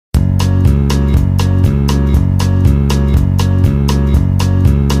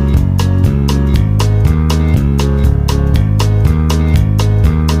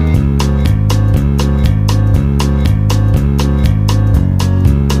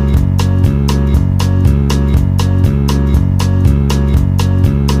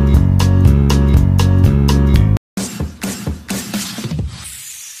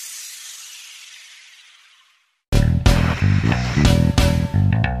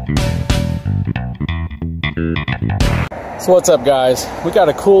So what's up, guys? We got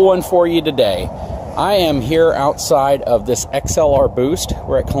a cool one for you today. I am here outside of this XLR Boost.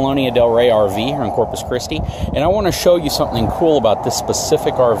 We're at Colonia del Rey RV here in Corpus Christi, and I want to show you something cool about this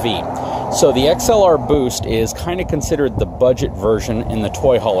specific RV. So the XLR Boost is kind of considered the budget version in the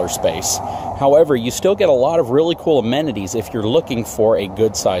toy hauler space. However, you still get a lot of really cool amenities if you're looking for a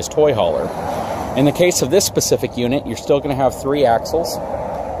good-sized toy hauler. In the case of this specific unit, you're still going to have 3 axles.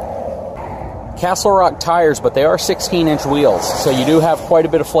 Castle Rock tires, but they are 16-inch wheels, so you do have quite a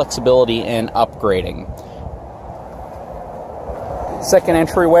bit of flexibility in upgrading. Second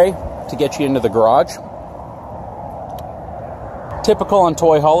entryway to get you into the garage. Typical on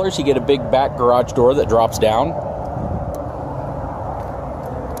toy haulers, you get a big back garage door that drops down.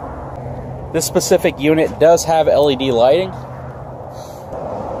 This specific unit does have LED lighting.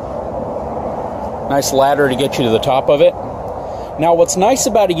 Nice ladder to get you to the top of it. Now, what's nice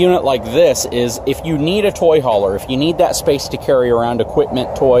about a unit like this is if you need a toy hauler, if you need that space to carry around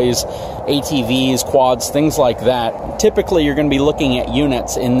equipment, toys, ATVs, quads, things like that, typically you're going to be looking at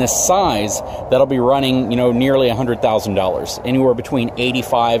units in this size that'll be running, nearly $100,000, anywhere between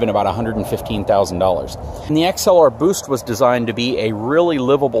 $85,000 and about $115,000. And the XLR Boost was designed to be a really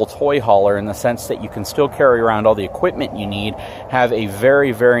livable toy hauler in the sense that you can still carry around all the equipment you need, have a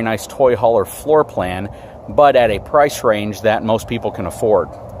very, very nice toy hauler floor plan, but at a price range that most people can afford.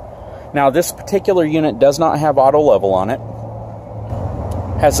 Now, this particular unit does not have auto level on it.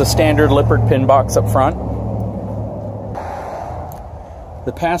 Has a standard Lippert pin box up front.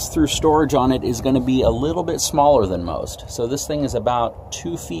 The pass-through storage on it is going to be a little bit smaller than most. So this thing is about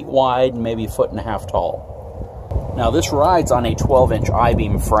 2 feet wide, maybe 1.5 feet tall. Now, this rides on a 12-inch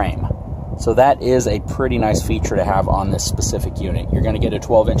I-beam frame. So that is a pretty nice feature to have on this specific unit. You're going to get a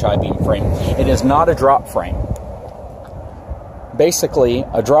 12-inch I-beam frame. It is not a drop frame. Basically,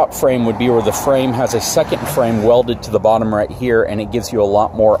 a drop frame would be where the frame has a second frame welded to the bottom right here, and it gives you a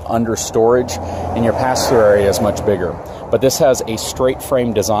lot more under storage, and your pass-through area is much bigger. But this has a straight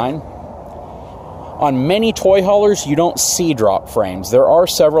frame design. On many toy haulers, you don't see drop frames. There are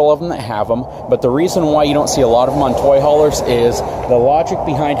several of them that have them, but the reason why you don't see a lot of them on toy haulers is the logic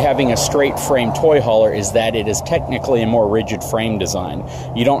behind having a straight frame toy hauler is that it is technically a more rigid frame design.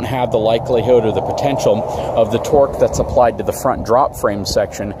 You don't have the likelihood or the potential of the torque that's applied to the front drop frame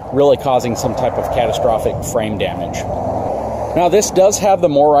section really causing some type of catastrophic frame damage. Now, this does have the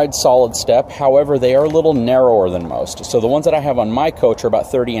Morryde solid step, however, they are a little narrower than most. So the ones that I have on my coach are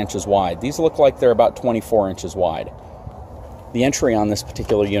about 30 inches wide. These look like they're about 24 inches wide. The entry on this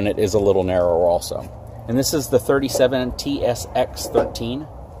particular unit is a little narrower also. And this is the 37 TSX13.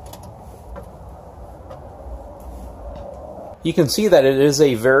 You can see that it is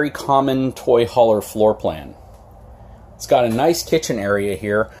a very common toy hauler floor plan. It's got a nice kitchen area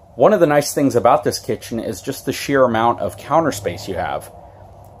here. One of the nice things about this kitchen is just the sheer amount of counter space you have.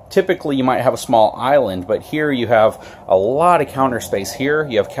 Typically, you might have a small island, but here you have a lot of counter space here.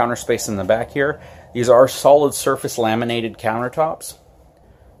 You have counter space in the back here. These are solid surface laminated countertops.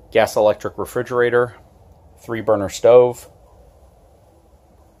 Gas electric refrigerator, 3-burner stove.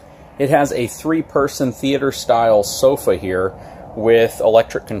 It has a 3-person theater-style sofa here with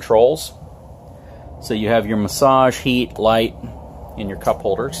electric controls. So you have your massage, heat, light, and your cup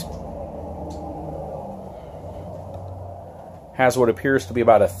holders. Has what appears to be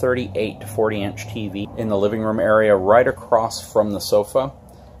about a 38 to 40 inch TV in the living room area right across from the sofa,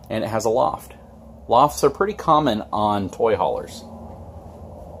 and it has a loft. Lofts are pretty common on toy haulers,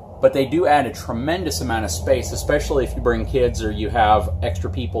 but they do add a tremendous amount of space, especially if you bring kids or you have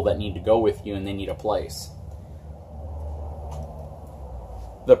extra people that need to go with you and they need a place.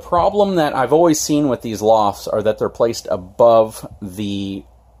 The problem that I've always seen with these lofts are that they're placed above the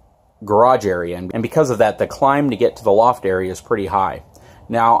garage area, and because of that, the climb to get to the loft area is pretty high.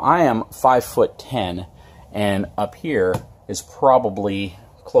 Now, I am 5'10", and up here is probably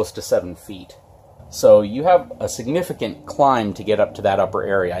close to 7 feet. So you have a significant climb to get up to that upper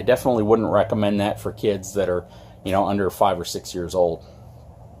area. I definitely wouldn't recommend that for kids that are, under 5 or 6 years old.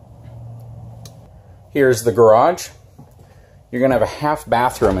 Here's the garage. You're going to have a half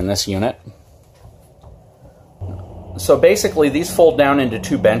bathroom in this unit. So basically, these fold down into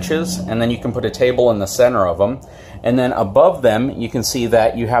 2 benches, and then you can put a table in the center of them. And then above them, you can see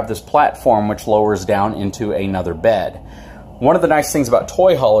that you have this platform which lowers down into another bed. One of the nice things about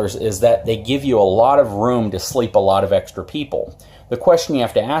toy haulers is that they give you a lot of room to sleep a lot of extra people. The question you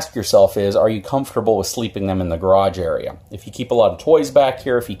have to ask yourself is, are you comfortable with sleeping them in the garage area? If you keep a lot of toys back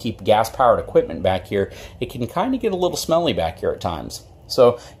here, if you keep gas-powered equipment back here, it can kind of get a little smelly back here at times.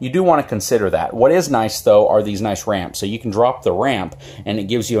 So you do want to consider that. What is nice, though, are these nice ramps. So you can drop the ramp, and it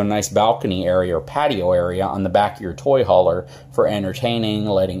gives you a nice balcony area or patio area on the back of your toy hauler for entertaining,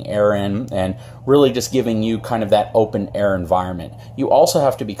 letting air in, and really just giving you kind of that open air environment. You also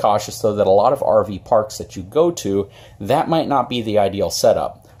have to be cautious, though, that a lot of RV parks that you go to, that might not be the ideal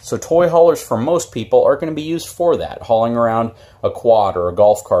setup. So toy haulers for most people are going to be used for that, hauling around a quad or a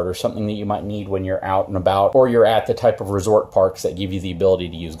golf cart or something that you might need when you're out and about, or you're at the type of resort parks that give you the ability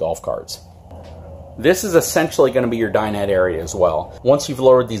to use golf carts. This is essentially going to be your dinette area as well. Once you've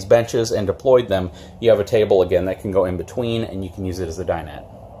lowered these benches and deployed them, you have a table again that can go in between, and you can use it as a dinette.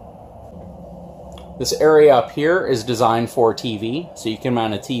 This area up here is designed for TV, so you can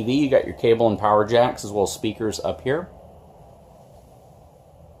mount a TV. You got your cable and power jacks as well as speakers up here.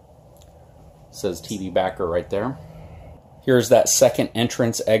 It says TV backer right there. Here's that second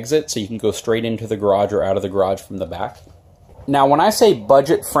entrance exit, so you can go straight into the garage or out of the garage from the back. Now, when I say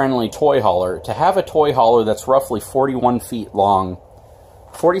budget-friendly toy hauler, to have a toy hauler that's roughly 41 feet long,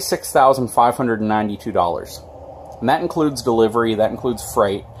 $46,592. And that includes delivery, that includes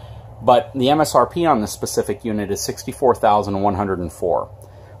freight, but the MSRP on this specific unit is $64,104.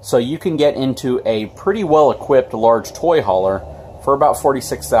 So you can get into a pretty well-equipped large toy hauler for about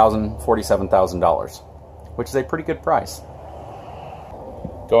 $46,000, $47,000, which is a pretty good price.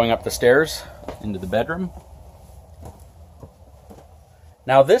 Going up the stairs into the bedroom.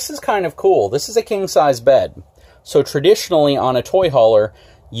 Now this is kind of cool. This is a king-size bed. So traditionally on a toy hauler,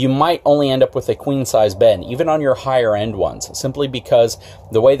 you might only end up with a queen-size bed, even on your higher-end ones, simply because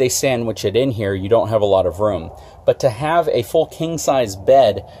the way they sandwich it in here, you don't have a lot of room. But to have a full king-size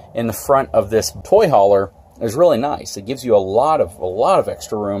bed in the front of this toy hauler is really nice. It gives you a lot of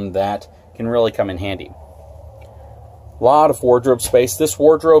extra room that can really come in handy. A lot of wardrobe space. This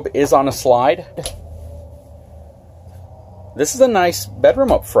wardrobe is on a slide. This is a nice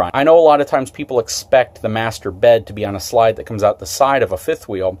bedroom up front. I know a lot of times people expect the master bed to be on a slide that comes out the side of a fifth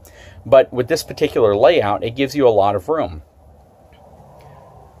wheel, but with this particular layout, it gives you a lot of room.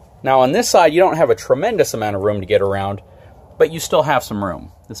 Now on this side, you don't have a tremendous amount of room to get around, but you still have some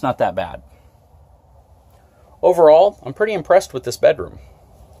room. It's not that bad. Overall, I'm pretty impressed with this bedroom.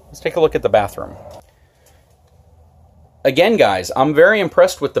 Let's take a look at the bathroom. Again, guys, I'm very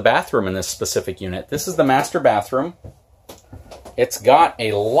impressed with the bathroom in this specific unit. This is the master bathroom. It's got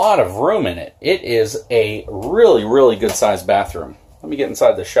a lot of room in it. It is a really, really good sized bathroom. Let me get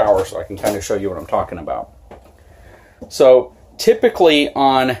inside the shower so I can kind of show you what I'm talking about. So typically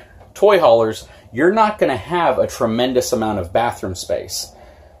on toy haulers, you're not going to have a tremendous amount of bathroom space.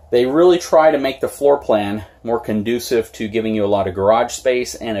 They really try to make the floor plan more conducive to giving you a lot of garage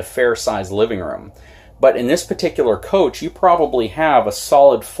space and a fair-sized living room. But in this particular coach, you probably have a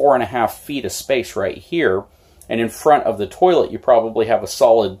solid 4.5 feet of space right here. And in front of the toilet, you probably have a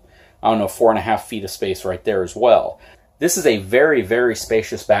solid, 4.5 feet of space right there as well. This is a very, very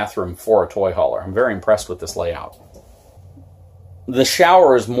spacious bathroom for a toy hauler. I'm very impressed with this layout. The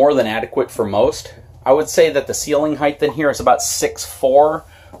shower is more than adequate for most. I would say that the ceiling height in here is about 6'4".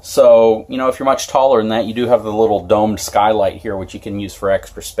 So, if you're much taller than that, you do have the little domed skylight here, which you can use for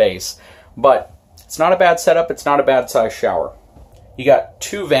extra space. But it's not a bad setup. It's not a bad size shower. You got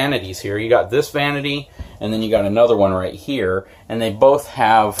two vanities here. You got this vanity, and then you got another one right here, and they both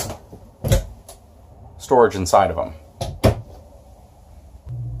have storage inside of them.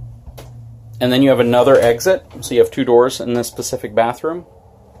 And then you have another exit, so you have two doors in this specific bathroom.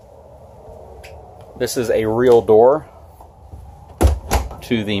 This is a real door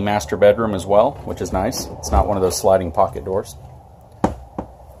to the master bedroom as well, which is nice. It's not one of those sliding pocket doors.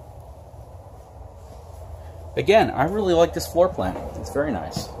 Again, I really like this floor plan. It's very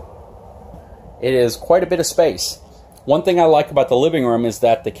nice. It is quite a bit of space. One thing I like about the living room is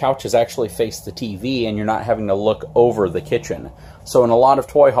that the couches actually face the TV and you're not having to look over the kitchen. So in a lot of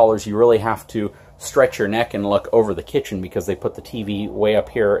toy haulers, you really have to stretch your neck and look over the kitchen because they put the TV way up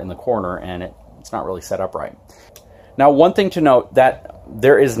here in the corner and it's not really set up right. Now, one thing to note, that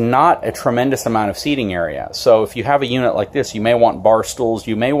there is not a tremendous amount of seating area. So if you have a unit like this, you may want bar stools,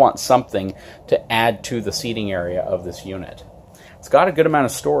 you may want something to add to the seating area of this unit. It's got a good amount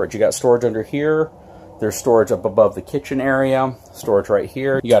of storage. You got storage under here, there's storage up above the kitchen area, storage right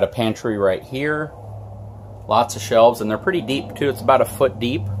here. You got a pantry right here, lots of shelves, and they're pretty deep too. It's about 1 foot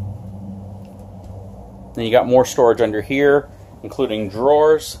deep. Then you got more storage under here, including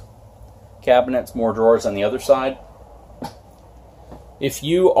drawers, cabinets, more drawers on the other side. If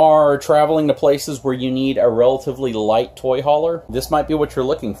you are traveling to places where you need a relatively light toy hauler, this might be what you're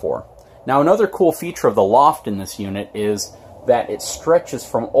looking for. Now, another cool feature of the loft in this unit is that it stretches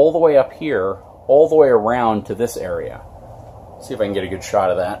from all the way up here, all the way around to this area. See if I can get a good shot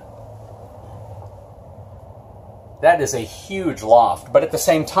of that. That is a huge loft, but at the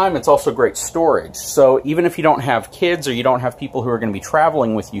same time, it's also great storage. So even if you don't have kids or you don't have people who are going to be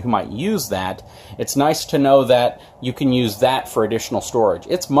traveling with you who might use that, it's nice to know that you can use that for additional storage.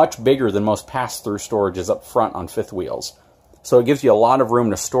 It's much bigger than most pass-through storages up front on fifth wheels. So it gives you a lot of room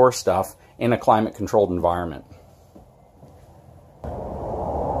to store stuff in a climate-controlled environment.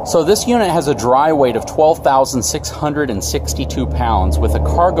 So this unit has a dry weight of 12,662 pounds with a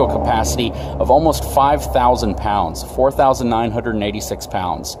cargo capacity of almost 5,000 pounds, 4,986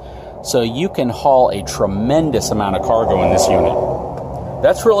 pounds. So you can haul a tremendous amount of cargo in this unit.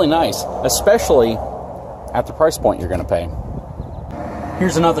 That's really nice, especially at the price point you're going to pay.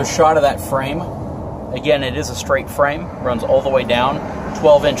 Here's another shot of that frame. Again, it is a straight frame, runs all the way down,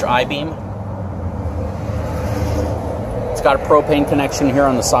 12-inch I-beam. It's got a propane connection here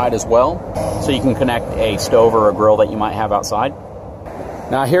on the side as well, so you can connect a stove or a grill that you might have outside.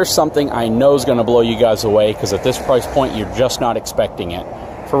 Now here's something I know is going to blow you guys away, because at this price point you're just not expecting it.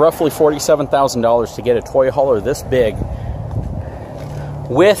 For roughly $47,000 to get a toy hauler this big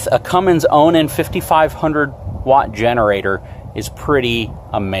with a Cummins own-in 5,500 watt generator is pretty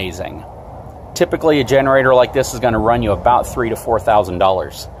amazing. Typically a generator like this is going to run you about $3,000 to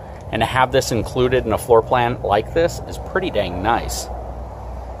 $4,000. And to have this included in a floor plan like this is pretty dang nice.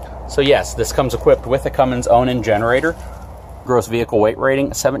 So yes, this comes equipped with a Cummins own-in generator. Gross vehicle weight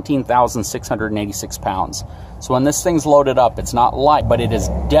rating, 17,686 pounds. So when this thing's loaded up, it's not light, but it is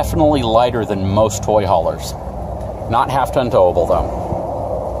definitely lighter than most toy haulers. Not half-ton towable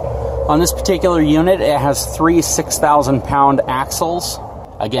though. On this particular unit, it has three 6,000-pound axles.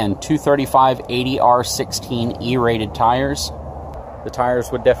 Again, 235 80R16 E-rated tires. The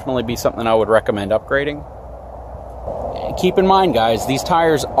tires would definitely be something I would recommend upgrading. Keep in mind, guys, these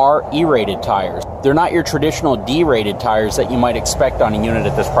tires are E-rated tires. They're not your traditional D-rated tires that you might expect on a unit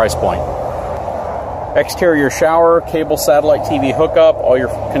at this price point. Exterior shower, cable satellite TV hookup, all your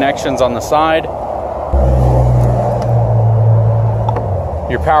connections on the side.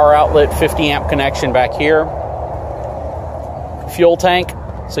 Your power outlet 50 amp connection back here. Fuel tank.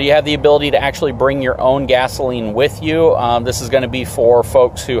 So you have the ability to actually bring your own gasoline with you. This is going to be for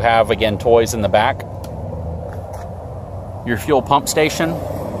folks who have, again, toys in the back. Your fuel pump station.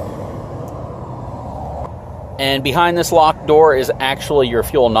 And behind this locked door is actually your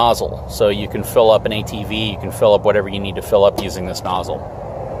fuel nozzle. So you can fill up an ATV, you can fill up whatever you need to fill up using this nozzle.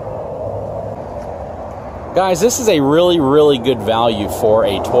 Guys, this is a really, really good value for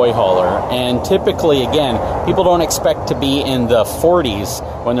a toy hauler, and typically, again, people don't expect to be in the 40s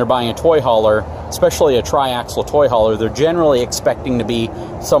when they're buying a toy hauler, especially a tri-axle toy hauler. They're generally expecting to be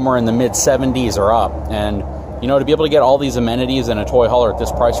somewhere in the mid-70s or up, and you know, to be able to get all these amenities in a toy hauler at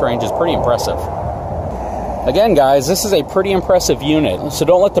this price range is pretty impressive. Again, guys, this is a pretty impressive unit, so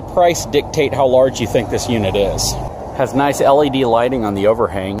don't let the price dictate how large you think this unit is. Has nice LED lighting on the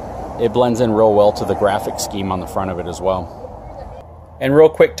overhang. It blends in real well to the graphic scheme on the front of it as well. And real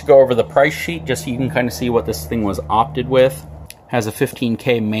quick to go over the price sheet, just so you can kind of see what this thing was opted with. Has a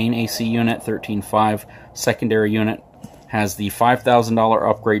 15K main AC unit, 13.5 secondary unit. Has the $5,000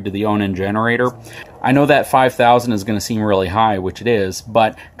 upgrade to the own-in generator. I know that $5,000 is going to seem really high, which it is,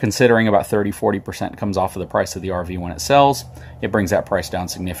 but considering about 30-40% comes off of the price of the RV when it sells, it brings that price down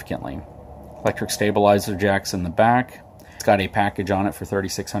significantly. Electric stabilizer jacks in the back. It's got a package on it for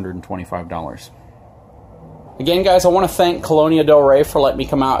 $3,625. Again, guys, I want to thank Colonia Del Rey for letting me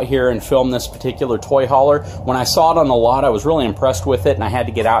come out here and film this particular toy hauler. When I saw it on the lot, I was really impressed with it, and I had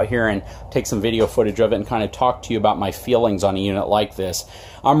to get out here and take some video footage of it and kind of talk to you about my feelings on a unit like this.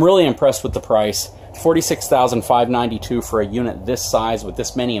 I'm really impressed with the price. $46,592 for a unit this size with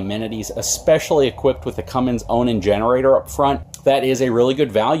this many amenities, especially equipped with the Cummins own-in generator up front. That is a really good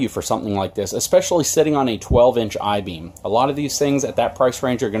value for something like this, especially sitting on a 12-inch I-beam. A lot of these things at that price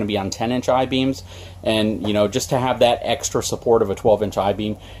range are going to be on 10-inch I-beams, and you know, just to have that extra support of a 12-inch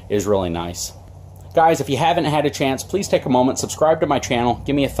I-beam is really nice. Guys, if you haven't had a chance, please take a moment, subscribe to my channel,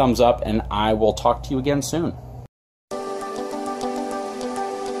 give me a thumbs up, and I will talk to you again soon.